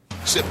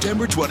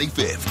September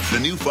 25th, the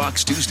new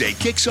Fox Tuesday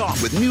kicks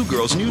off with New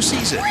Girl's new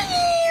season.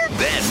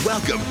 Then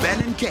welcome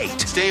Ben and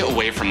Kate. Stay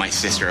away from my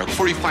sister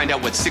before you find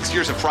out what 6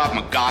 years of Krav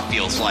Maga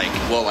feels like.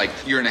 Well, like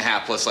year and a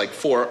half plus like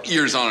 4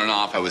 years on and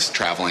off I was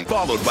traveling.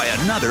 Followed by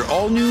another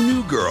all-new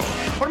New Girl.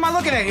 What am I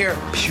looking at here?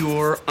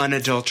 Pure,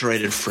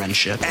 unadulterated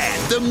friendship.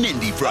 And the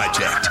Mindy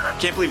Project.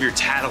 Can't believe you're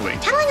tattling.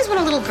 Tattling is when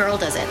a little girl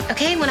does it,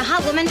 okay? When a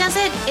hot woman does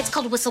it, it's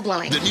called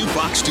whistleblowing. The new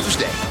Fox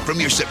Tuesday,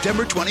 premieres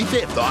September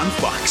 25th on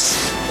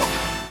Fox.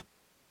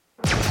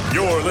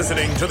 You're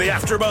listening to the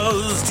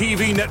AfterBuzz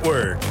TV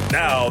network.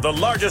 Now, the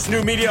largest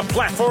new media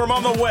platform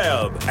on the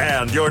web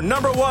and your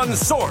number one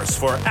source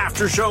for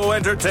after-show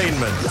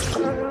entertainment.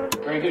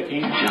 Very good,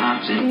 King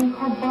Johnson.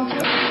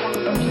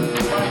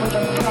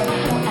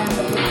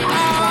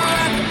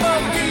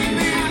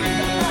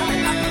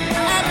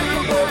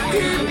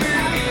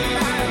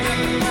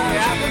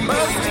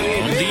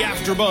 The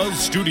AfterBuzz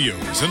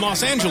Studios in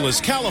Los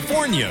Angeles,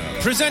 California.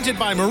 Presented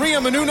by Maria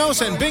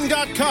Menounos and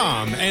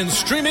Bing.com and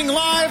streaming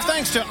live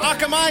thanks to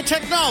Akamai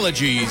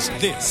Technologies.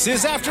 This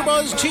is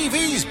AfterBuzz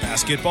TV's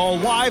Basketball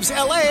Wives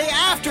LA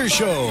After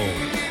Show.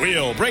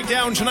 We'll break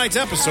down tonight's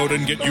episode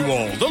and get you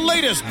all the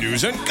latest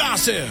news and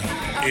gossip.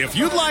 If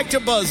you'd like to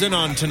buzz in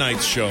on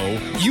tonight's show,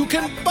 you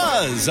can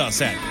buzz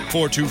us at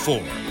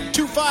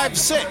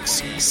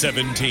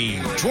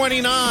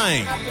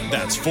 424-256-1729.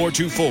 That's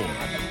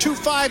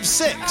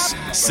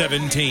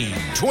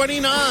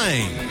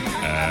 424-256-1729.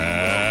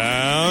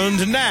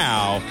 And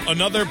now,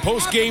 another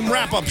post-game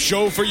wrap-up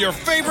show for your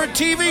favorite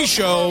TV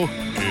show.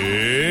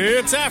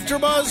 It's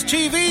AfterBuzz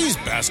TV's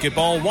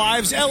Basketball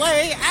Wives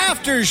LA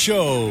After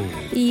Show.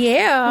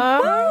 Yeah.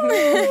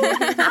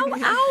 Ow,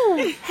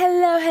 ow.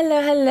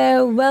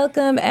 Hello.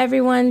 Welcome,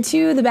 everyone,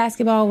 to the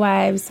Basketball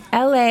Wives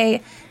LA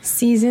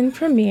season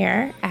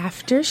premiere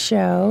After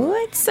Show.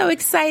 It's so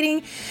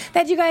exciting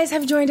that you guys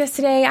have joined us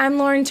today. I'm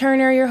Lauren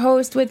Turner, your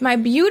host, with my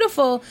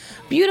beautiful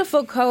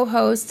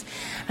co-host.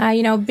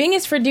 Bing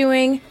is for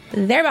doing.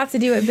 They're about to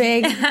do it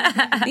big.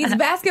 These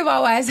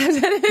basketball wives have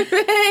done it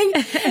big.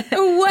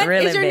 What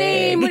really is your big.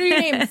 name? What are your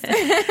names?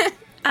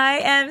 I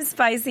am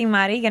Spicy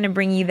Mari, going to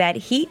bring you that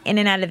heat in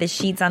and out of the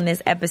sheets on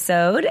this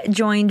episode,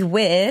 joined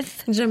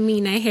with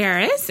Jamina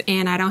Harris,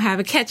 and I don't have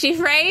a catchy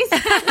phrase,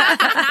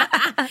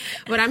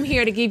 but I'm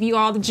here to give you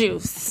all the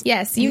juice.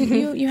 Yes,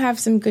 you have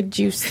some good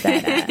juice.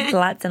 That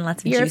lots and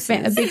lots of you're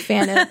juices. a big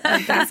fan of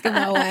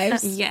Basketball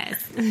Wives. Yes.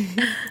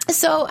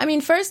 So,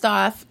 first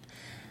off,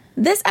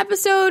 this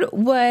episode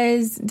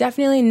was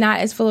definitely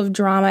not as full of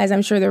drama as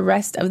I'm sure the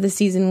rest of the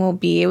season will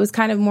be. It was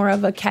kind of more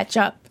of a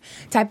catch-up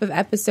type of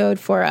episode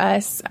for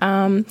us.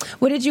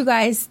 What did you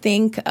guys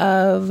think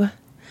of,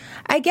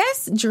 I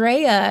guess,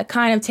 Drea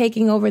kind of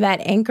taking over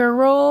that anchor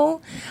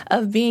role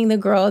of being the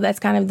girl that's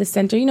kind of the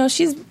center?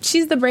 She's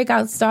the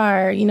breakout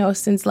star,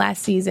 since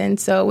last season.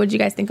 So what did you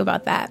guys think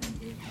about that?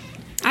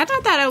 I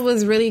thought that it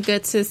was really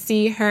good to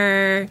see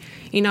her,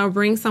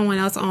 bring someone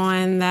else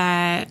on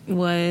that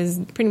was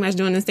pretty much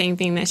doing the same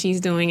thing that she's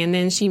doing. And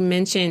then she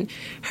mentioned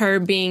her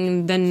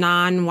being the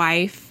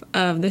non-wife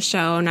of the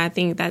show. And I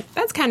think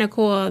that's kind of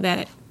cool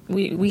that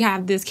we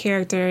have this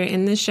character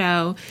in the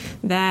show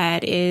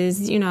that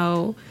is,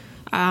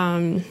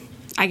 I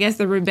guess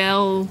the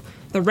rebel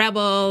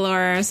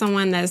or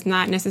someone that's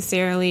not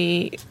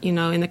necessarily,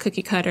 in the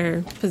cookie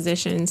cutter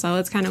position. So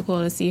it's kind of cool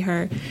to see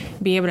her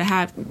be able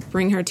to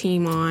bring her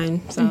team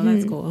on. So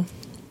that's cool.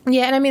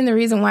 Yeah, and the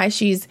reason why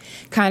she's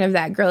kind of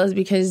that girl is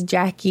because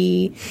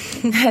Jackie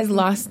has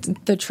lost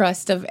the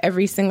trust of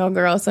every single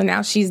girl. So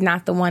now she's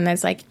not the one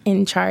that's like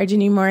in charge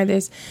anymore.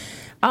 There's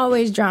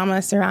always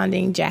drama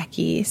surrounding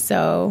Jackie.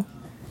 So,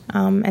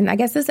 and I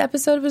guess this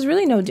episode was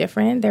really no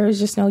different. There was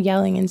just no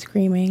yelling and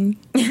screaming.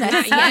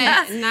 Not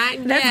yet.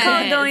 That's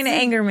called going to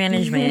anger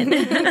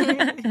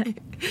management.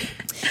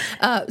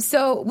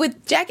 So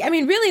with Jackie,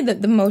 really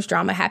the most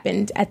drama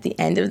happened at the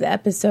end of the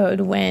episode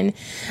when,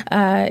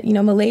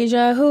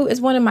 Malaysia, who is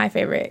one of my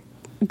favorite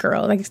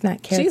girls, like it's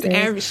not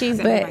characters. She's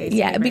but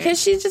yeah, favorite.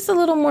 Because she's just a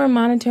little more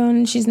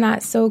monotone. She's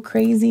not so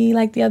crazy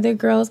like the other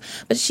girls.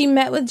 But she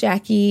met with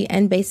Jackie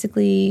and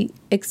basically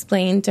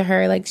explained to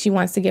her like she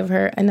wants to give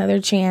her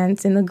another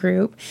chance in the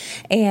group.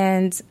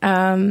 And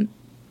I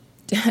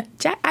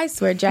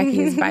swear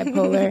Jackie is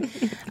bipolar.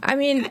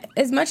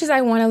 As much as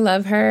I want to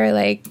love her,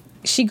 like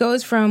she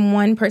goes from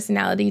one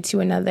personality to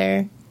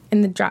another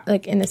in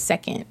a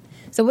second.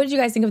 So what did you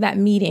guys think of that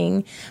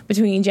meeting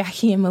between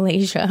Jackie and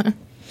Malaysia?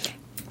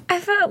 I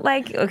felt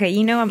like,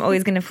 I'm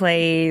always going to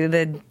play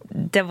the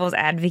devil's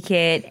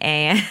advocate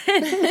and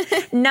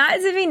not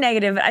to be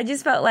negative, but I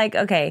just felt like,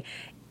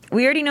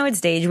 we already know it's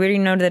staged. We already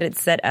know that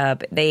it's set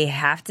up. They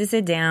have to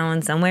sit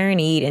down somewhere and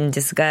eat and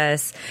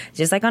discuss,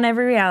 just like on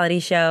every reality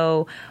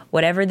show,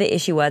 whatever the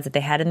issue was that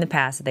they had in the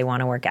past that they want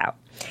to work out.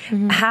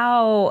 Mm-hmm.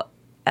 How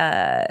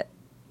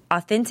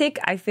authentic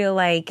I feel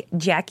like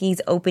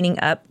Jackie's opening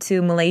up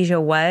to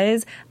Malaysia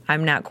was,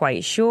 I'm not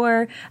quite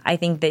sure. I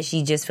think that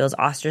she just feels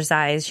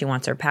ostracized. She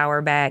wants her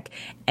power back,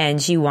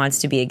 and she wants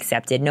to be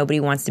accepted. Nobody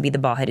wants to be the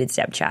bald-headed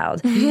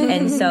stepchild.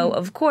 And so,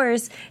 of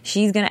course,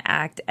 she's going to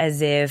act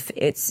as if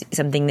it's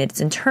something that's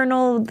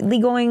internally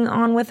going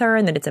on with her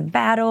and that it's a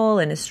battle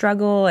and a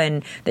struggle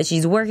and that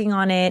she's working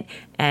on it.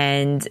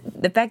 And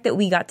the fact that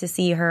we got to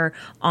see her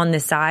on the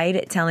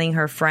side telling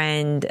her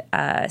friend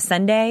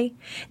Sunday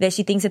that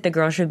she thinks that the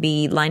girl should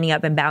be lining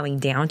up and bowing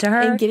down to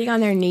her. And getting on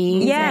their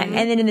knees. Yeah,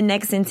 and then in the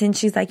next sentence,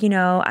 she's like,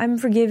 I'm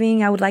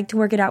forgiving. I would like to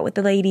work it out with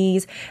the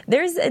ladies.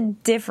 There's a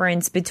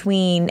difference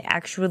between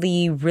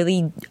actually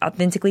really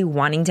authentically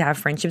wanting to have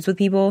friendships with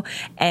people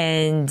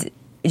and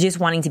just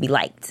wanting to be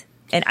liked.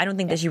 And I don't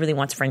think that she really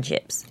wants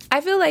friendships.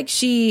 I feel like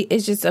she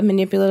is just a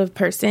manipulative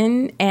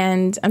person.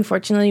 And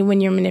unfortunately,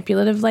 when you're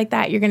manipulative like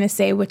that, you're going to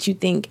say what you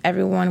think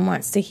everyone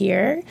wants to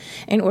hear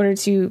in order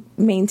to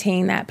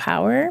maintain that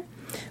power.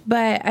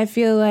 But I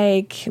feel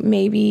like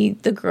maybe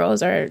the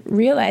girls are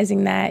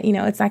realizing that,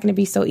 it's not going to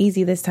be so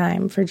easy this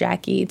time for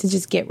Jackie to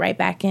just get right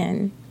back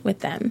in with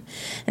them.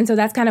 And so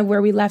that's kind of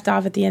where we left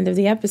off at the end of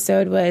the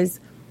episode was,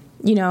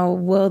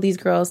 will these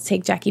girls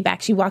take Jackie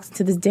back? She walks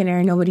into this dinner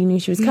and nobody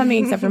knew she was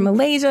coming except for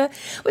Malaysia,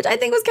 which I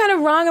think was kind of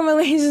wrong on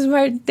Malaysia's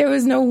part. There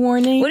was no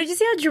warning. Well, did you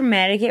see how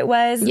dramatic it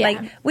was? Yeah.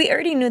 Like, we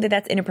already knew that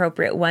that's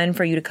inappropriate, one,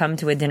 for you to come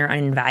to a dinner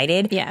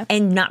uninvited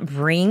and not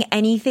bring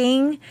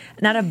anything,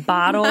 not a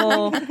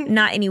bottle,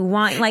 not any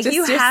wine. Like, just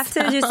you yourself.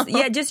 Have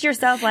to just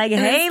yourself. Like,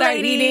 hey,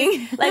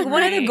 ladies. Like,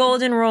 one of the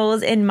golden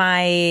rules in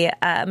my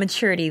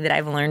maturity that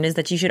I've learned is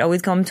that you should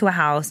always come to a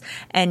house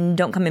and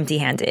don't come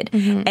empty-handed.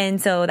 And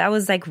so that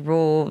was like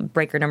rule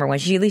breaker number one.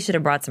 She at least should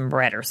have brought some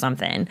bread or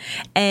something.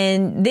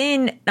 And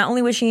then not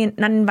only was she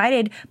not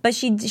invited, but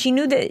she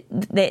knew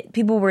that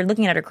people were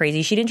looking at her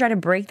crazy. She didn't try to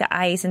break the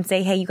ice and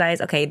say, hey, you guys,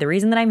 okay, the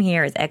reason that I'm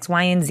here is X,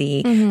 Y, and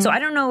Z. So I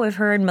don't know if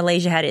her and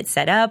Malaysia had it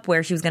set up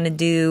where she was going to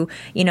do,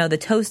 the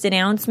toast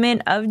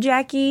announcement of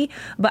Jackie,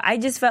 but I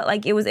just felt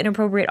like it was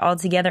inappropriate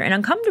altogether and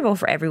uncomfortable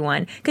for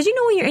everyone. Because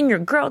when you're in your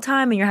girl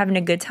time and you're having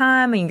a good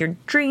time and your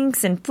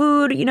drinks and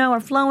food, are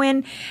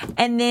flowing,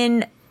 and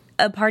then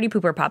a party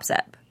pooper pops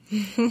up.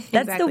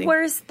 That's the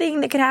worst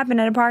thing that could happen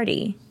at a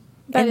party.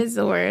 That is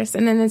the worst.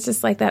 And then it's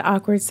just like that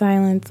awkward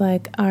silence,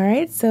 like, all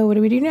right, so what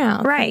do we do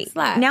now? Right.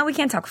 Now we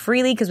can't talk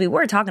freely because we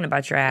were talking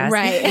about your ass.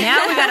 Right.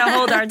 Now we got to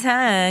hold our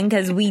tongue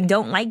because we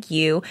don't like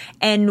you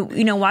and,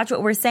 watch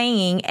what we're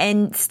saying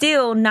and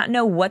still not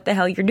know what the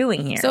hell you're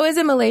doing here. So is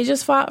it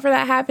Malaysia's fault for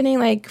that happening?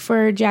 Like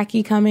for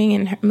Jackie coming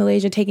and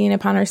Malaysia taking it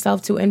upon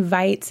herself to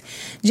invite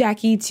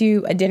Jackie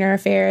to a dinner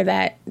affair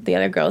that the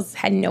other girls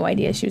had no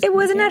idea she was It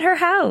wasn't at her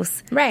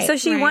house. Right. So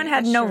she, one,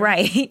 had no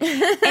right.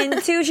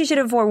 And two, she should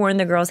have forewarned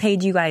the girls, hey,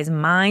 do you guys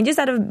mind? Just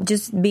out of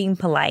just being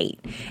polite.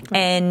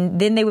 And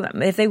then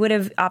if they would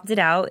have opted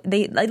out,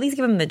 they at least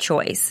give them the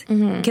choice.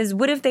 Because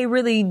what if they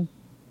really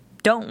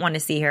don't want to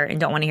see her and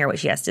don't want to hear what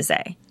she has to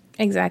say?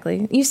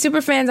 Exactly. You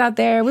super fans out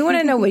there, we want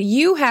to know what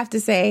you have to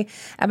say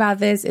about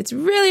this. It's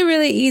really,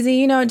 really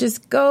easy.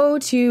 Just go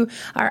to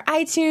our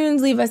iTunes,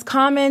 leave us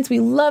comments. We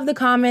love the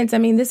comments. I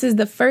mean, this is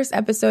the first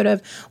episode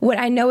of what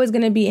I know is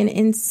going to be an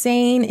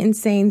insane,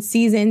 insane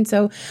season.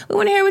 So we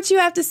want to hear what you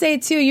have to say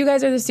too. You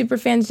guys are the super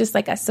fans just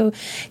like us. So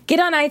get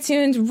on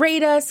iTunes,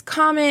 rate us,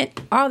 comment,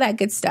 all that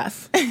good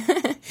stuff.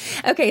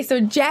 Okay,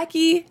 so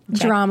Jackie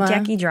Drama.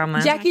 Jackie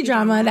Drama. Jackie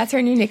Drama. That's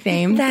her new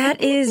nickname.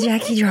 That is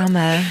Jackie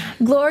Drama.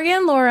 Gloria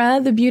and Laura,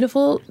 the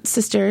beautiful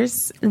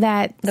sisters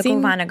that the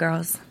Covana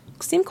girls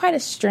seem quite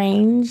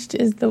estranged.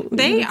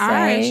 They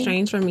are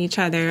estranged from each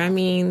other. I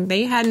mean,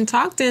 they hadn't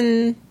talked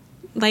in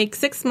like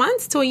 6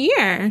 months to a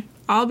year,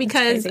 all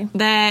because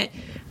that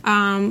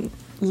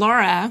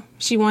Laura,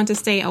 she wanted to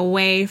stay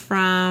away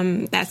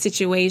from that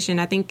situation.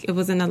 I think it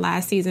was in the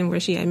last season where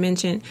she had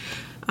mentioned,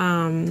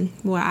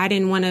 I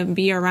didn't want to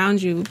be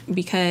around you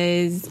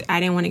because I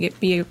didn't want to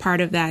be a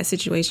part of that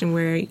situation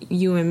where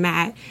you and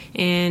Matt.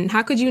 And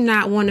how could you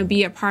not want to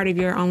be a part of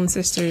your own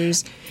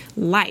sister's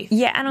life?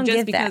 Yeah, I don't get that.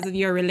 Just because of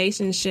your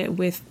relationship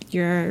with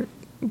your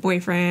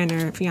boyfriend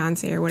or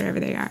fiance or whatever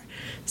they are.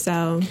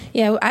 So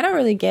yeah, I don't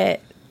really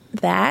get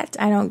that.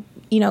 I don't,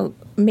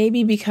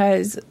 maybe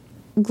because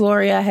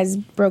Gloria has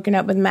broken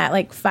up with Matt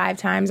like 5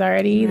 times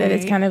already, that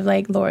it's kind of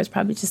like Laura's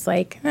probably just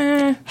like,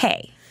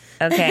 hey.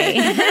 Okay.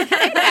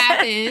 It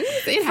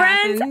happens.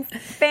 Friends,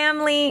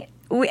 family,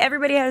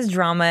 everybody has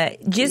drama.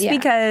 Just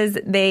because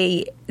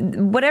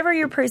whatever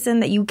your person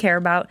that you care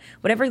about,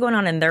 whatever's going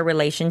on in their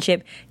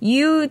relationship,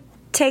 you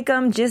take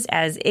them just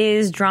as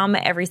is, drama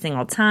every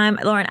single time.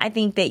 Lauren, I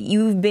think that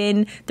you've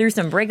been through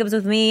some breakups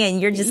with me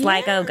and you're just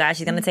like, oh gosh,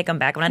 she's going to take them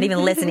back. I'm not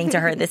even listening to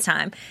her this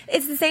time.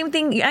 It's the same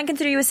thing. I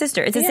consider you a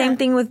sister. It's the same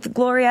thing with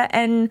Gloria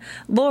and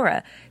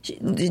Laura.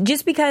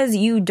 Just because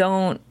you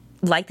don't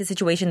like the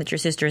situation that your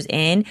sister's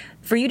in,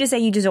 for you to say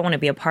you just don't want to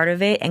be a part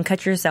of it and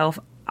cut yourself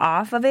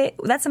off of it,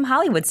 that's some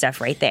Hollywood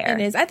stuff right there.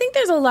 It is. I think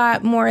there's a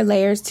lot more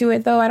layers to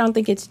it, though. I don't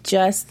think it's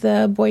just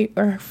the boy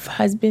or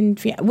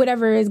husband,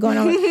 whatever is going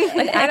on.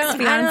 Like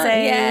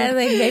ex-fiance. Yeah,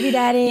 like baby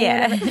daddy.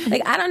 Yeah.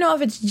 Like, I don't know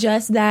if it's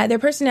just that. Their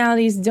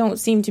personalities don't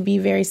seem to be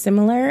very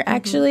similar,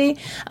 actually.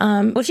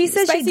 Well, she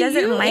says Spicy, she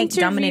doesn't like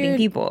dominating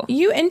people.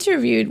 You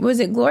interviewed, was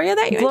it Gloria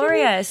that you interviewed?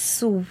 Gloria,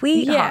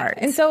 sweetheart.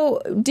 Yeah. And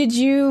so did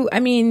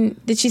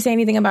she say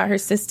anything about her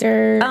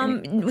sister?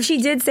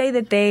 She did say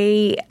that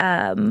they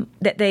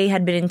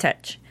had been in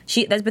touch.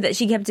 But that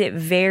she kept it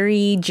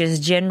very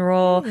just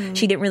general.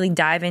 She didn't really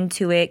dive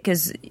into it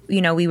because,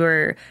 we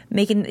were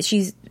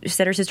she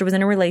said her sister was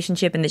in a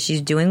relationship and that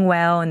she's doing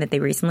well and that they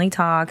recently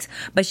talked,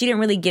 but she didn't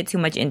really get too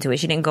much into it.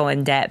 She didn't go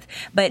in depth,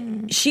 but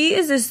she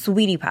is a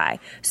sweetie pie.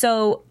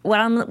 So when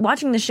I'm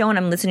watching the show and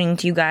I'm listening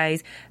to you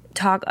guys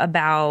talk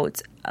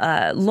about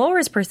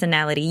Laura's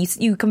personality,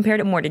 you compared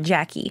it more to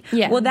Jackie.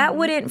 Yeah. Well, that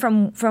wouldn't,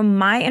 from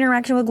my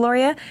interaction with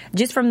Gloria,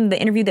 just from the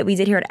interview that we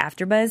did here at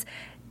AfterBuzz,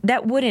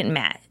 that wouldn't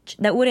match.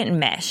 That wouldn't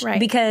mesh. Right.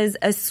 Because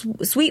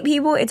sweet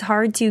people, it's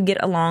hard to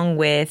get along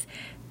with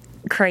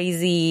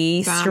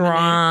crazy,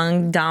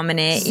 strong,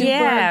 dominant, super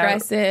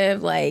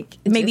aggressive, like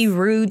maybe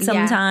rude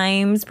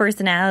sometimes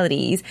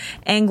personalities.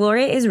 And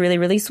Gloria is really,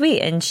 really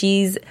sweet, and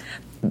she's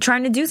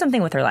trying to do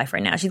something with her life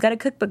right now. She's got a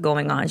cookbook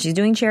going on. She's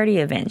doing charity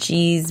events.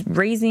 She's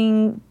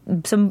raising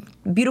some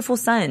beautiful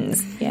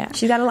sons. Yeah.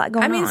 She's got a lot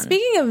going on.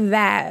 Speaking of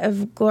that,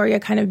 of Gloria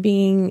kind of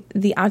being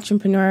the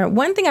entrepreneur,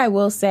 one thing I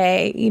will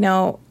say,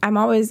 I'm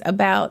always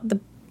about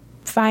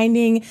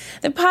finding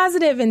the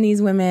positive in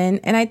these women.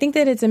 And I think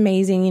that it's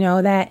amazing,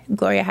 that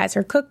Gloria has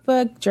her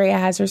cookbook, Drea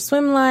has her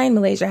swim line,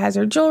 Malaysia has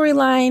her jewelry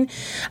line.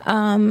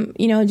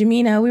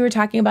 Jamina, we were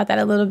talking about that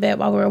a little bit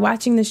while we were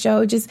watching the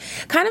show, just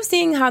kind of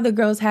seeing how the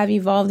girls have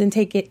evolved and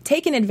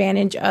taken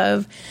advantage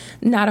of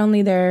not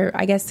only their,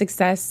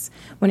 success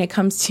when it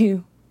comes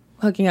to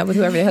hooking up with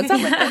whoever they hooked up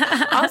with,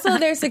 but also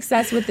their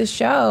success with the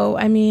show.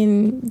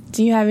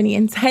 Do you have any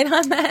insight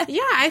on that?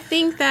 Yeah, I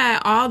think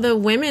that all the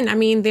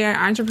women, they're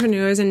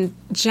entrepreneurs, and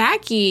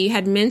Jackie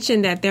had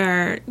mentioned that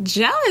they're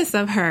jealous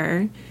of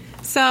her.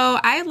 So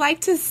I'd like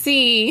to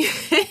see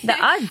the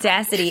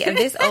audacity of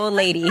this old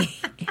lady.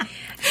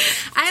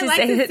 I'd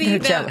like to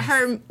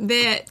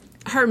see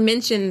her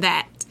mention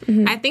that.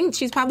 Mm-hmm. I think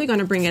she's probably going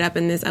to bring it up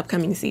in this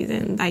upcoming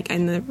season, like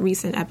in the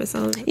recent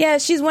episode. Yeah,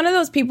 she's one of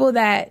those people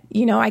that,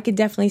 I could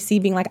definitely see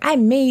being like, I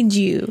made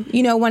you.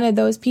 One of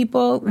those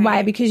people. Right.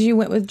 Why? Because you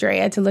went with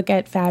Drea to look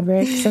at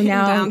fabric. So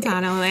now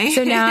downtown LA.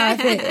 So now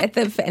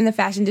in the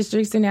fashion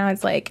district, so now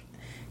it's like,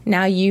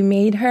 now you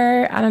made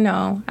her. I don't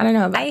know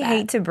about that. I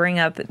hate to bring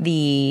up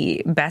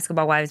the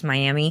Basketball Wives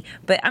Miami,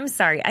 but I'm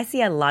sorry. I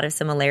see a lot of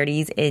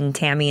similarities in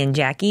Tammy and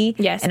Jackie.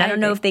 Yes, and I don't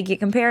know if they get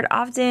compared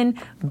often,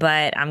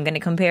 but I'm going to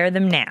compare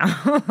them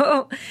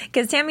now.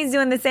 Because Tammy's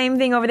doing the same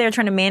thing over there,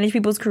 trying to manage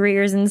people's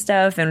careers and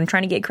stuff and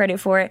trying to get credit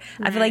for it.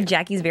 Right. I feel like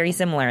Jackie's very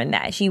similar in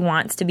that. She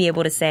wants to be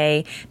able to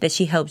say that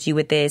she helped you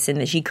with this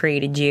and that she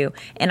created you.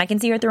 And I can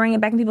see her throwing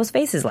it back in people's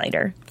faces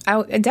later.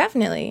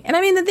 Definitely.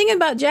 And the thing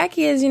about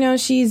Jackie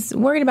is, she's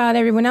worried about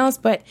everyone else,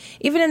 but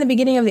even in the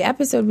beginning of the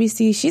episode, we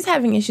see she's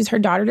having issues. Her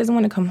daughter doesn't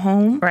want to come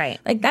home. Right.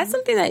 Like, that's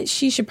something that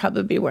she should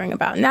probably be worrying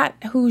about, not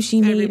who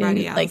she made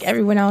and like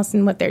everyone else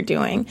and what they're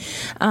doing.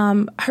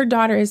 Her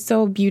daughter is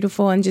so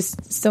beautiful and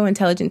just so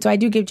intelligent. So I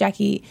do give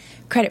Jackie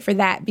credit for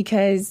that,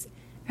 because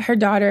her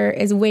daughter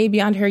is way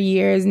beyond her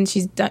years and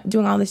she's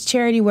doing all this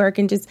charity work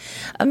and just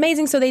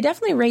amazing. So they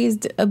definitely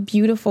raised a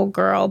beautiful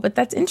girl, but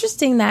that's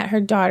interesting that her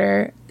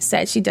daughter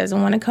said she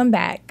doesn't want to come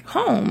back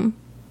home.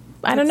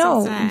 I don't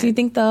know. So do you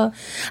think I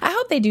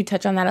hope they do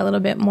touch on that a little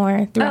bit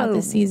more throughout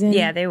the season.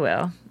 Yeah, they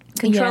will.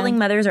 Controlling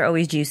mothers are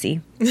always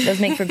juicy.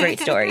 Those make for great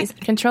stories.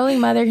 Controlling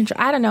mother.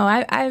 I don't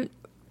know.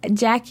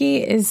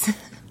 Jackie is...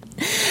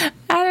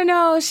 I don't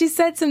know. She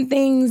said some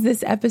things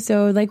this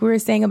episode, like we were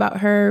saying about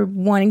her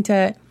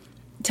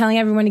telling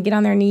everyone to get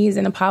on their knees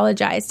and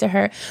apologize to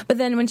her. But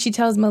then when she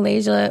tells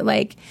Malaysia,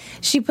 like,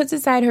 she puts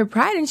aside her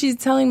pride and she's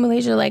telling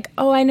Malaysia, like,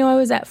 oh, I know I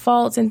was at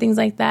fault and things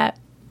like that.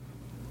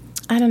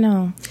 I don't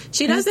know.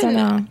 She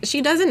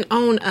doesn't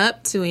own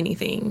up to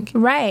anything.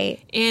 Right.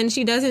 And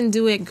she doesn't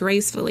do it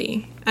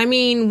gracefully.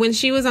 When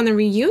she was on the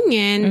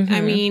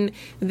reunion,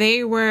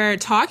 they were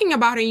talking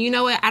about her. You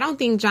know what? I don't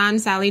think John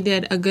Sally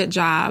did a good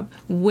job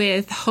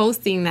with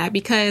hosting that,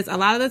 because a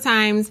lot of the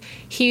times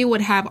he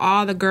would have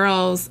all the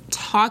girls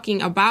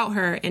talking about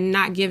her and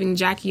not giving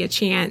Jackie a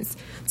chance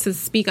to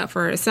speak up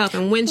for herself.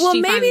 And when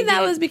maybe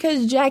that was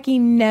because Jackie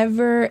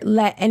never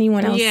let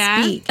anyone else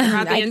speak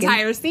throughout the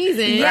entire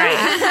season.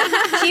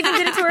 Right. She even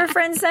did it to her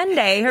friend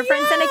Sunday. Her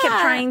friend Sunday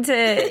kept trying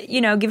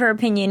to, give her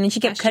opinion, and she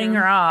kept cutting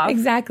her off.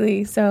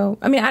 Exactly. So,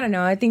 I don't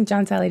know. I think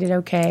John Sally did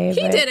okay.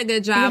 He did a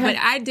good job, but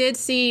I did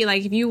see,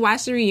 like, if you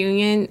watch the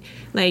reunion,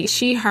 like,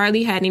 she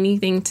hardly had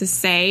anything to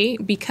say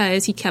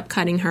because he kept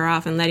cutting her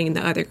off and letting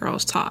the other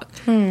girls talk.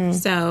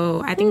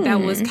 So I think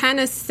that was kind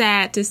of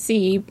sad to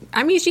see.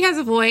 She has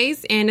a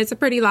voice, and it's a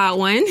pretty loud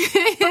one.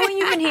 But when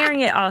you've been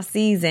hearing it all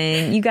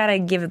season, you got to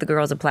give the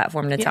girls a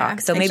platform to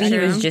talk. So maybe he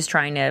was just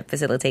trying to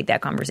facilitate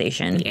that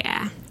conversation. Yeah.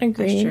 Yeah.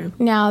 Agree. That's true.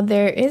 Now,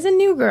 there is a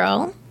new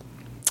girl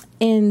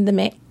in the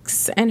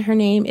mix, and her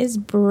name is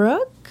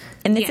Brooke.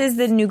 And this is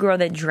the new girl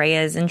that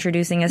Drea is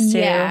introducing us to.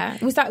 Yeah.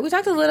 We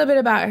talked a little bit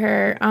about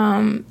her.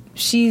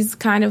 She's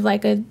kind of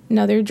like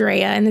another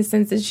Drea in the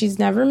sense that she's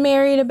never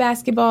married a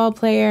basketball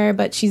player,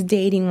 but she's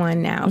dating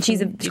one now. She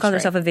calls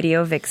herself a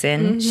video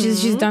vixen. Mm-hmm.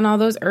 She's done all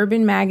those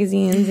urban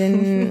magazines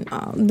and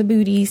the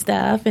booty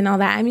stuff and all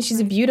that. I mean,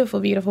 she's a beautiful,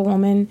 beautiful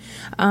woman,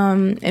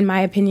 in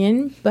my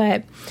opinion.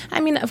 But,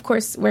 I mean, of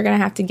course, we're going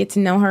to have to get to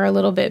know her a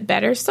little bit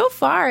better. So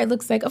far, it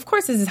looks like, of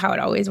course, this is how it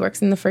always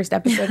works in the first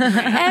episode.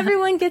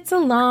 Everyone gets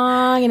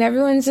along and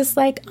everyone's just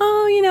like,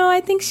 oh, I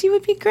think she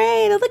would be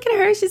great. Oh, look at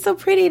her. She's so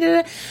pretty.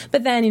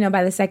 But then,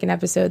 by the second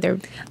episode, they're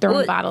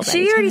throwing bottles at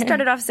each other. She already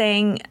started off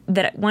saying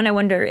that, one, I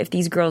wonder if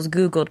these girls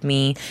Googled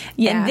me.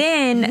 Yeah. And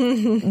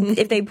then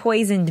if they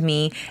poisoned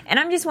me. And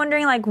I'm just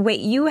wondering, wait,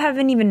 you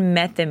haven't even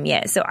met them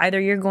yet. So either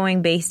you're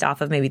going based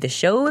off of maybe the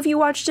show if you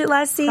watched it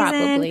last season.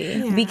 Probably.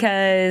 Yeah.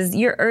 Because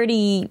you're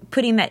already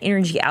putting that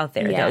energy out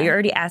there, though. You're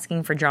already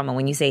asking for drama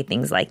when you say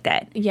things like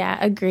that. Yeah,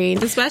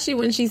 agreed. Especially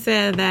when she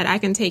said that I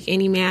can take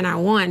any man I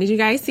want. Did you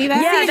guys see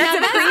that? Yeah,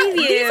 that's a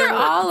preview. These are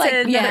all to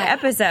another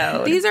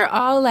episode. These are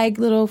all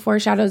little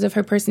foreshadows of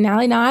her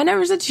personality. Now, I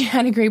never said she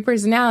had a great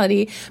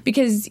personality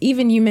because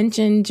even you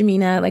mentioned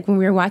Jamina, when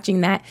we were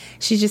watching that,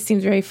 she just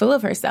seems very full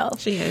of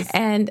herself. She is.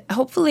 And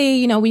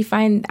hopefully, we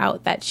find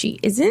out that she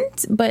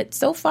isn't. But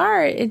so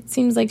far, it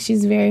seems like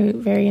she's very,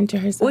 very into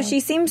herself. Well, she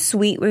seems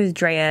sweet with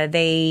Drea.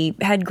 They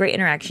had great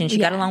interaction. She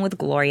got along with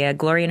Gloria.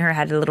 Gloria and her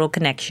had a little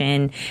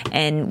connection.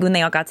 And when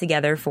they all got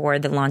together for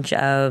the launch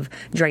of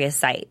Drea's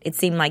site, it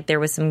seemed like there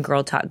was some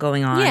girl talk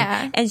going on.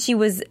 Yeah. And she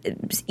was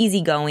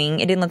easygoing.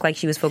 It didn't look like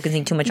she was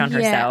focusing too much on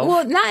herself.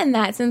 Well, not in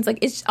that sense.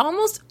 It's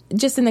almost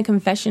just in the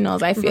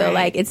confessionals, I feel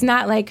like. It's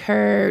not like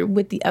her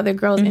with the other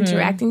girls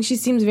interacting. She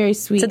seems very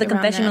sweet. So the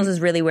confessionals is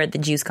really where the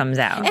juice comes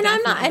out. And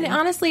I'm not, and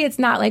honestly, it's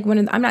not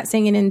I'm not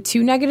saying it in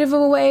too negative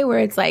of a way where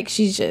it's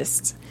she's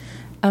just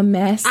a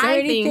mess or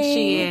anything. Think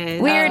she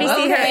is. We already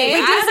see her.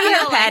 We do see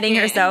her patting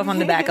herself on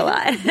the back a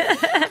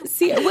lot.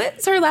 See,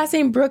 what's her last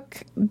name?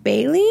 Brooke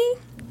Bailey?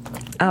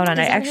 Hold on,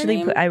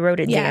 I wrote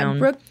it down. Yeah,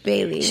 Brooke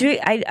Bailey.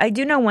 I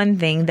do know one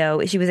thing,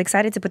 though. She was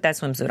excited to put that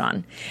swimsuit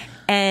on.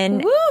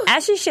 And Woo.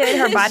 as she should,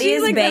 her body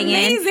is banging.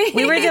 Amazing.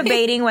 We were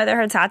debating whether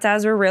her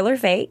tatas were real or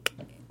fake.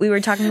 We were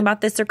talking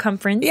about the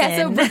circumference. Yeah,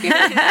 so Brooke,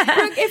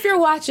 if you're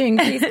watching,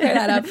 please clear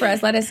that up for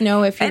us. Let us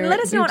know if you're and let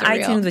us know on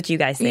iTunes what you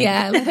guys think.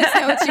 Yeah, let us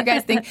know what you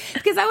guys think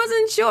because I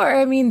wasn't sure.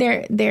 I mean,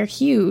 they're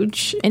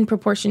huge in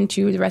proportion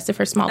to the rest of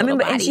her small little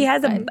body. And she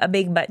has a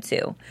big butt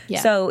too. Yeah.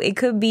 So it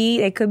could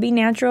be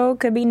natural,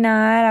 could be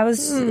not. I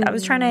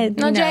was trying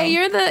to. No, Jay,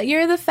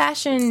 you're the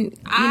fashion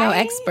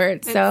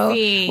expert. So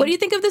what do you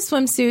think of the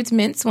swimsuits,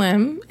 Mint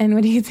Swim, and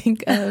what do you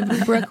think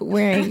of Brooke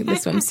wearing the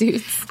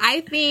swimsuits?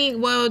 I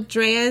think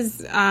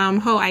Drea's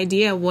whole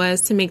idea was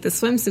to make the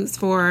swimsuits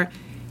for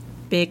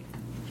big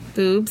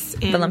boobs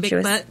and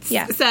big butts.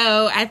 Yeah.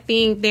 So I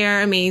think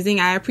they're amazing.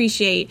 I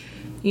appreciate,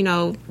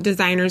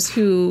 designers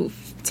who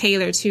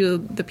tailor to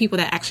the people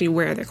that actually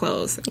wear their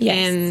clothes. Yes.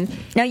 And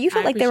now you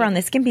felt like they were on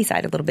the skimpy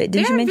side a little bit.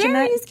 Did you mention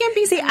that?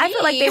 Skimpy. See, I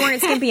felt like they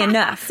weren't skimpy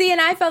enough. See, and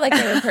I felt like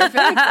they were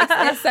perfect,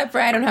 except for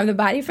I don't have the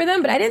body for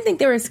them. But I didn't think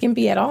they were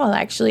skimpy at all,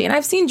 actually. And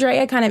I've seen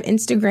Drea kind of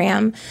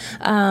Instagram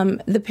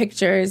the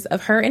pictures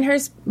of her in her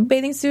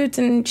bathing suits,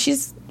 and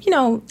she's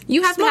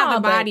you have small, to have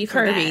a body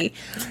curvy.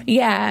 For that.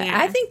 Yeah,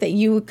 I think that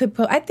you could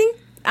put. I think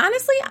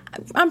honestly,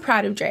 I'm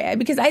proud of Drea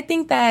because I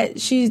think that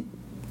she's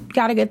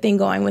got a good thing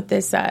going with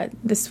this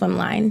swim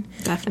line.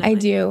 Definitely.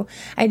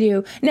 I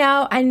do.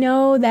 Now, I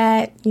know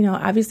that,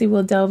 obviously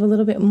we'll delve a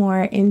little bit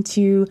more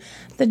into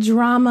the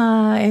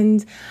drama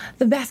and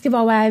the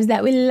basketball wives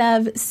that we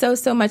love so,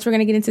 so much. We're going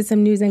to get into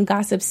some news and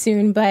gossip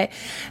soon, but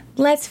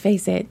let's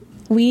face it.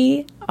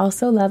 We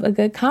also love a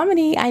good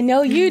comedy. I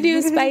know you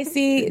do,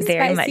 Spicy.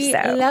 Very Spicy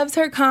much so. Loves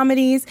her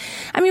comedies.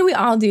 I mean, we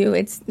all do.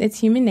 It's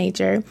human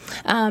nature.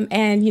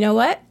 And you know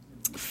what?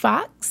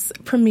 Fox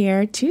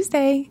premiere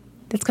Tuesday.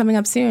 That's coming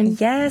up soon.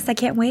 Yes, I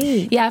can't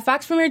wait. Yeah,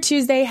 Fox Premiere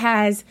Tuesday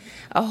has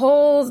a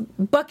whole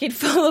bucket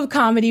full of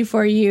comedy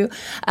for you.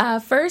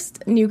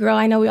 First, New Girl.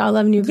 I know we all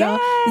love New Girl.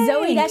 Yay!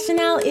 Zooey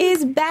Deschanel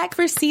is back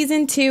for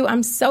season 2.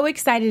 I'm so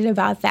excited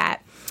about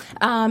that.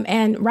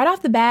 And right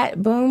off the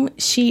bat, boom,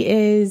 she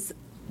is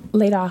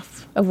laid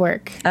off of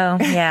work. Oh,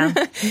 yeah.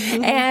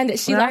 And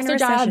she lost her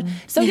job.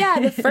 So yeah,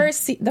 the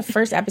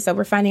first episode,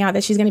 we're finding out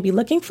that she's going to be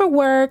looking for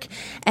work.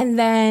 And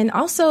then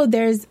also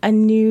there's a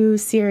new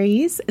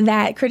series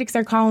that critics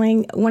are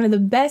calling one of the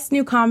best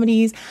new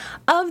comedies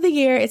of the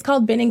year. It's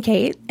called Ben and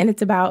Kate, and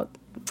it's about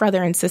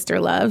brother and sister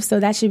love. So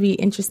that should be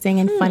interesting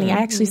and funny. I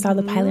actually saw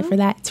the pilot for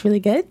that. It's really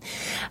good.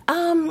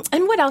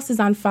 And what else is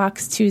on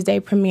Fox Tuesday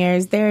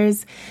premieres?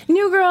 There's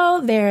New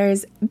Girl,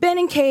 there's Ben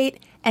and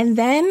Kate, and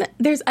then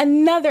there's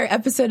another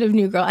episode of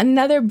New Girl,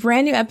 another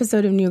brand new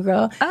episode of New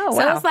Girl. Oh, wow.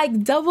 So it's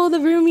like double the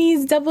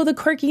roomies, double the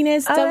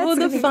quirkiness, double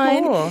the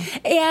fun. Cool.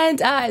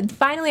 And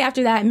finally,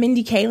 after that,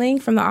 Mindy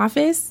Kaling from The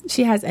Office,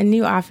 she has a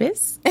new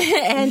office.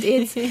 And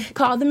it's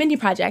called The Mindy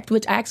Project,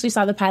 which I actually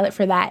saw the pilot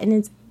for that. And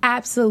it's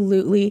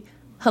absolutely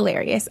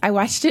hilarious. I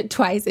watched it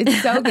twice.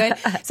 It's so good.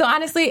 So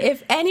honestly,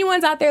 if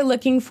anyone's out there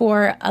looking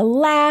for a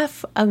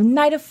laugh, a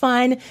night of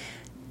fun,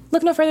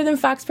 look no further than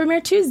Fox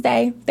Premiere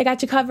Tuesday. They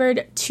got you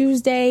covered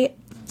Tuesday,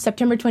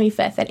 September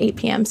 25th at 8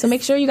 p.m. So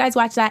make sure you guys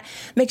watch that.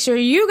 Make sure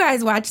you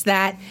guys watch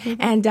that.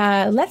 And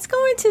let's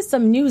go into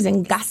some news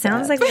and gossip.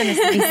 Sounds like we're going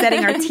to be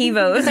setting our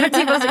TiVos. Our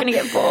TiVos are going to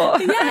get full.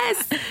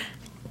 Yes.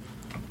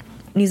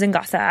 News and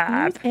gossip.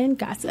 News and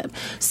gossip.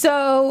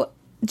 So,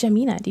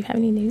 Jamina, do you have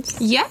any news?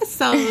 Yes,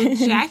 so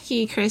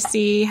Jackie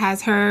Christie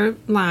has her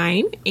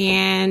line,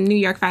 and New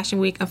York Fashion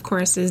Week, of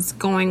course, is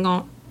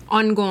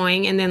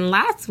ongoing. And then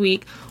last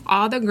week,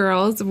 all the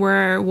girls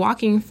were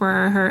walking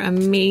for her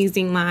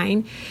amazing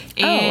line.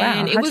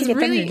 And How'd you get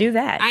them to do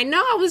that? I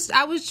know.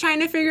 I was trying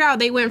to figure out.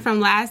 They went from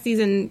last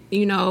season,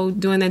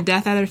 doing the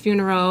death at her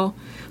funeral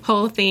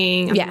whole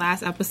thing of the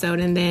last episode,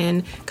 and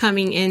then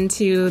coming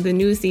into the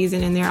new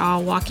season, and they're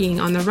all walking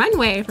on the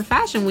runway for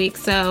Fashion Week.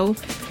 So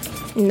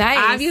nice.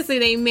 Obviously,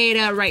 they made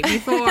up right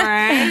before. Of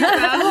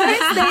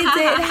course they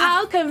did.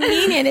 How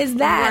convenient is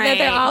that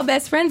they're all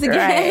best friends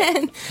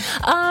again?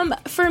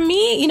 Right. For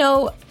me,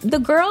 the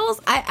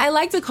girls, I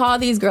like to call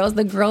these girls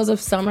the girls of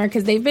summer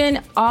because they've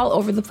been all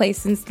over the place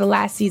since the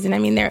last season. I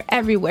mean, they're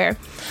everywhere.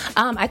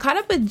 I caught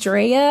up with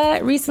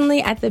Drea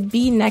recently at the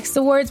Be Next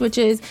Awards, which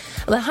is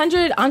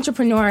 100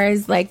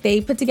 entrepreneurs. Like, they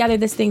put together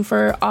this thing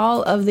for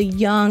all of the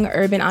young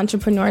urban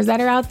entrepreneurs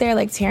that are out there,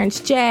 like Terrence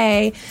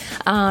J.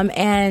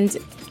 And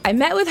I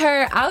met with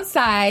her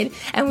outside,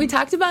 and we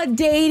talked about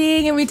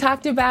dating, and we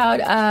talked about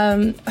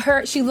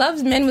her. She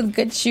loves men with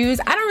good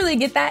shoes. I don't really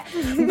get that,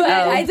 but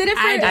I did it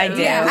for. I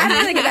do. Yeah, I don't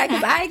really get that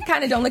because I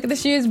kind of don't look at the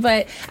shoes,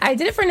 but I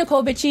did it for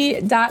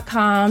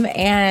NicoleBitchie.com,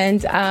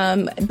 and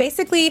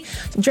basically,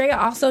 Drea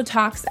also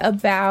talks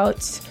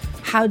about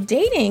how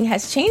dating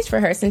has changed for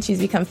her since she's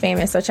become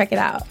famous. So check it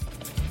out.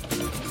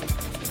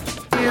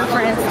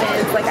 For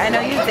instance, like, I know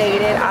you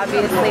dated,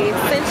 obviously.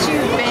 Since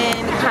you've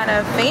been kind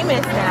of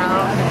famous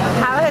now,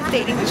 how has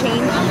dating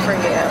changed for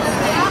you?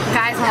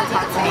 Guys won't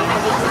talk to me.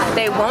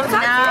 They won't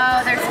talk to you?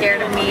 No, they're scared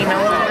of me. No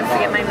one wants to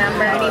get my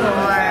number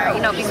anymore.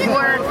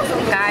 Before,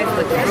 guys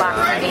would flock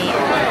to me.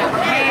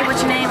 Hey, what's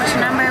your name? What's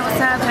your number?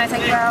 What's up? Can I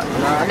take you out?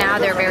 Now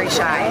they're very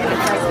shy. And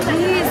it's like,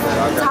 please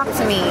talk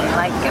to me.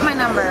 Like, get my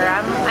number.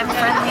 I'm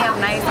friendly. I'm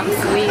nice. I'm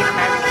sweet. I'm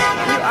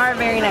everything. You are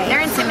very nice.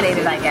 They're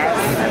intimidated, I guess.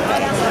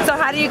 So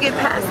how do you get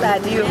past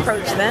that? Do you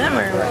approach them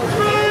or what?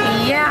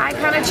 Yeah, I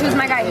kind of choose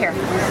my guy here.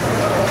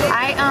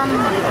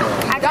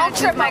 I don't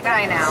trip my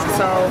guy now.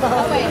 So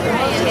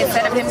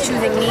instead of him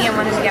choosing me and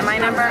wanting to get my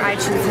number, I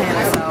choose him.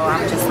 So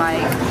I'm just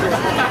like,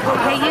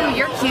 hey,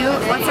 you're cute.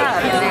 What's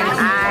up? And then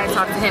I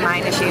talk to him.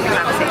 I initiate the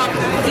conversation.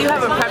 Do you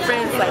have a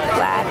preference, like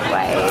black,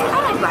 white?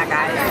 I like black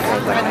guys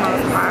for the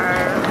most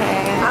part.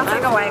 Okay. I'll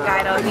take a white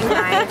guy though. He's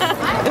nice.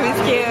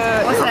 He's cute.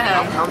 What's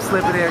up? I'm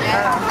slipping in.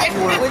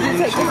 Would you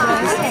take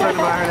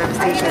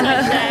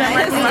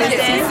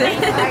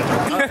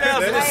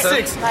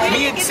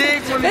Me and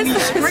Tig were in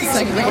these streets.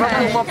 When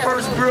I put my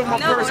first grill, my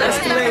first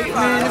Escalade,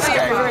 man, this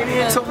guy right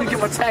here told me to get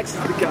my taxes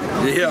together.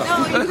 Yeah.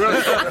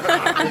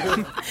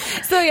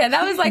 So yeah,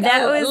 that was like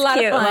that a was lot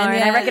cute, of fun. Lauren.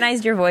 Yeah. I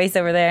recognized your voice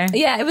over there.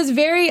 Yeah, it was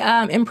very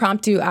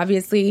impromptu,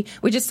 obviously.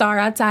 We just saw her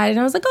outside, and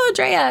I was like, oh,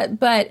 Drea.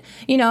 But,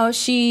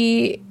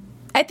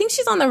 I think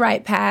she's on the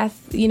right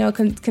path,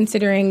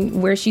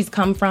 considering where she's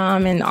come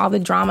from and all the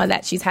drama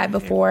that she's had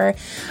before.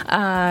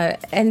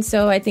 And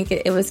so I think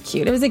it was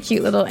cute. It was a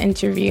cute little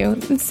interview.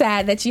 It's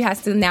sad that she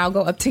has to now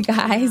go up to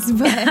guys.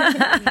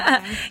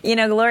 But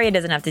Gloria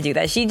doesn't have to do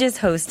that. She just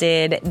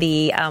hosted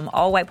the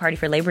all-white party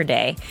for Labor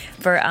Day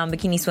for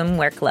Bikini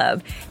Swimwear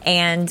Club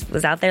and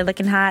was out there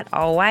looking hot,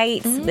 all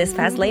white, this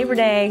past Labor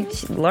Day.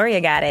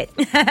 Gloria got it.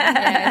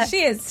 Yeah,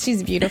 she is.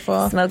 She's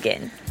beautiful.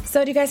 Smoking.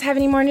 So do you guys have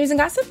any more news and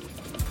gossip?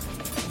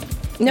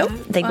 Nope. I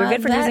think we're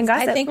good for news and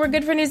gossip. I think we're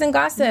good for news and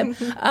gossip.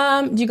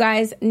 Do you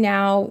guys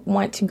now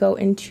want to go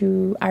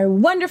into our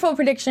wonderful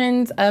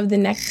predictions of the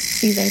next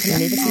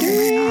season?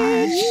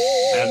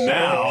 And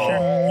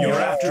now, your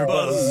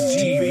AfterBuzz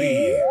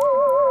TV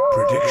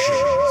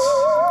predictions.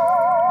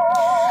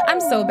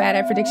 I'm so bad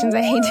at predictions.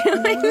 I hate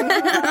doing them.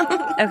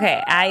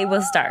 Okay, I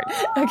will start.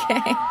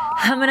 Okay.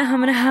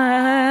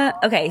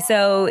 Okay,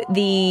 so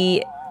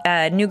the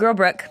new girl,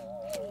 Brooke,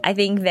 I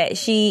think that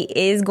she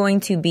is going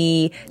to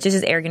be just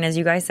as arrogant as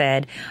you guys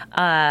said.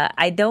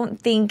 I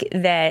think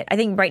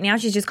right now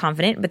she's just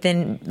confident, but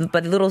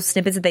the little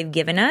snippets that they've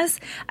given us,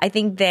 I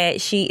think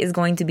that she is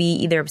going to be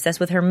either obsessed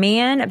with her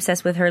man,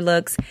 obsessed with her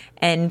looks,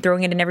 and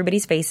throwing it in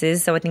everybody's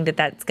faces. So I think that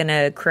that's going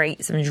to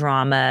create some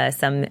drama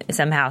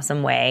somehow,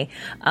 some way.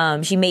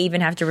 She may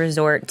even have to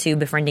resort to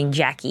befriending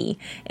Jackie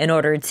in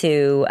order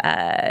to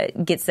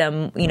get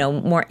some,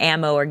 more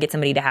ammo or get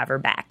somebody to have her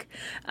back.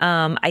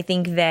 I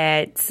think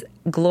that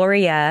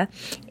Gloria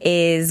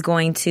is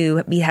going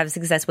to have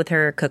success with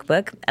her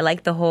cookbook. I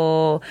like the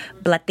whole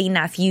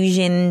Latina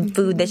fusion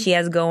food that she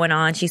has going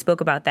on. She spoke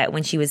about that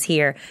when she was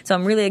here. So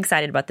I'm really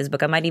excited about this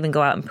book. I might even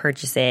go out and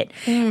purchase it.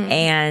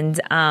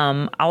 And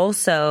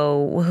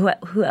also,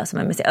 who else am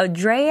I missing? Oh,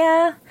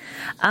 Drea.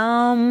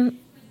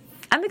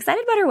 I'm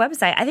excited about her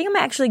website. I think I'm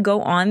going to actually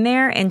go on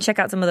there and check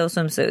out some of those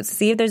swimsuits,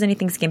 see if there's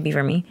anything skimpy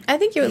for me. I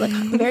think you would look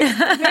very,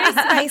 very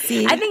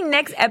spicy. I think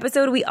next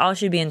episode we all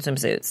should be in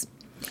swimsuits.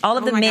 All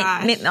of the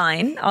mint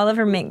line. All of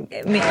her mint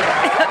swimsuits.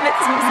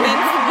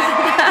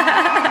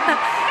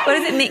 What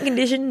is it? Mint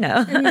condition?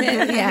 No.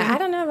 Yeah, I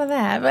don't know about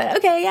that, but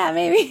okay, yeah,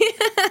 maybe.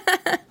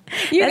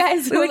 You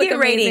guys we would get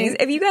ratings.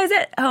 If you guys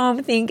at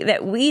home think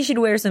that we should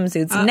wear some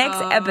suits next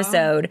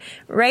episode,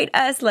 rate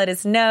us, let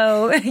us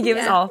know, give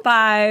us all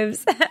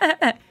 5s.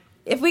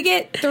 If we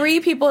get 3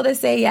 people to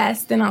say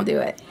yes, then I'll do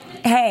it.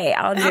 Hey,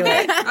 I'll do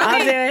it.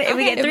 I'll do it. If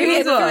we get 3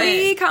 people.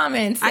 3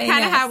 comments. I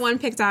kind of have one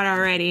picked out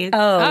already. You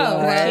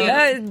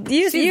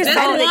just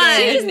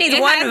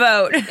need one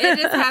vote. It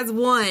just has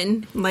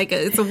one. Like,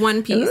 it's a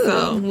one piece,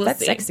 so we'll that's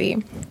see.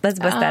 Sexy. Let's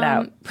bust that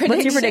out.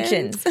 What's your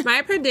predictions?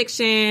 My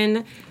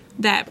prediction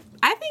that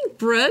I think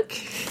Brooke,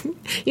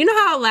 you know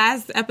how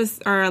last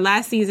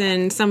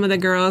season some of the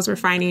girls were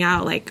finding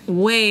out like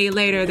way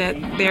later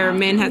that their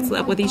men had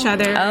slept with each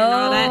other and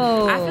all that.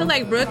 I feel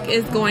like Brooke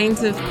is going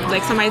to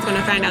somebody's going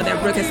to find out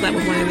that Brooke has slept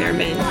with one of their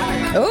men.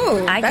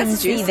 Oh, I can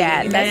see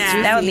that.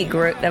 That would be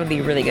great. That would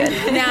be really good.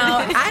 Now,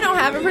 I don't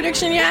have a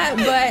prediction yet,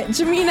 but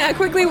Jamina,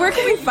 quickly, where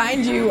can we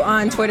find you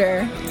on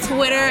Twitter?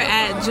 Twitter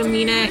at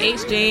Jamina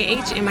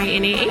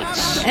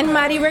HJHMINAH. And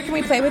Madi, where can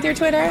we play with your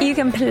Twitter? You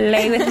can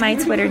play with my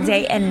Twitter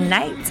day and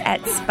night at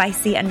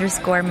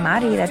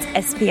spicy_Madi. That's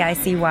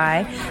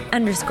SPICY_MARI.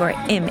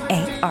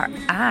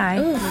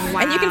 Wow.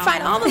 And you can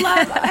find all the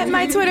love at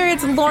my Twitter.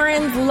 It's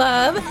Lauren's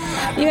Love.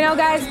 You know,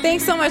 guys,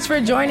 thanks so much for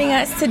joining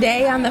us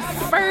today on the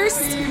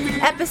first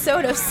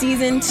episode of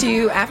season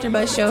 2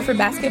 AfterBuzz show for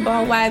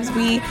Basketball Wives.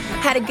 We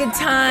had a good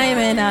time,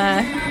 and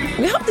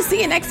we hope to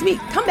see you next week.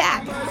 Come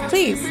back,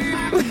 please.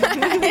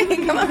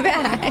 Come on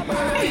back.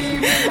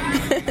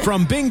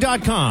 From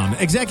Bing.com,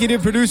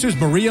 executive producers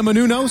Maria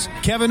Menounos,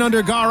 Kevin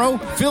Undergaro,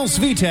 Phil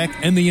Svitek,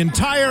 and the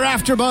entire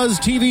AfterBuzz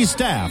TV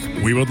staff,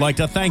 we would like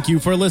to thank you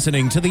for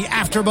listening to the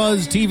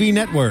AfterBuzz TV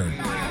network.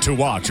 To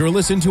watch or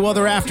listen to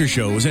other after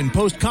shows and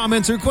post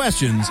comments or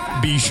questions,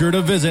 be sure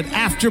to visit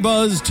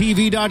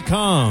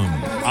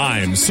AfterBuzzTV.com.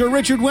 I'm Sir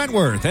Richard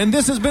Wentworth, and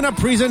this has been a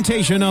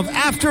presentation of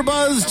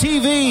AfterBuzz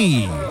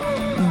TV.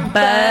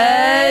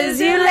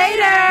 Buzz you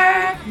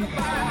later.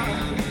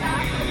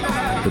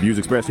 The views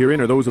expressed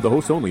herein are those of the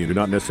hosts only and do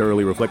not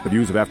necessarily reflect the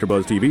views of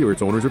AfterBuzz TV or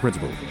its owners or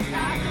principals.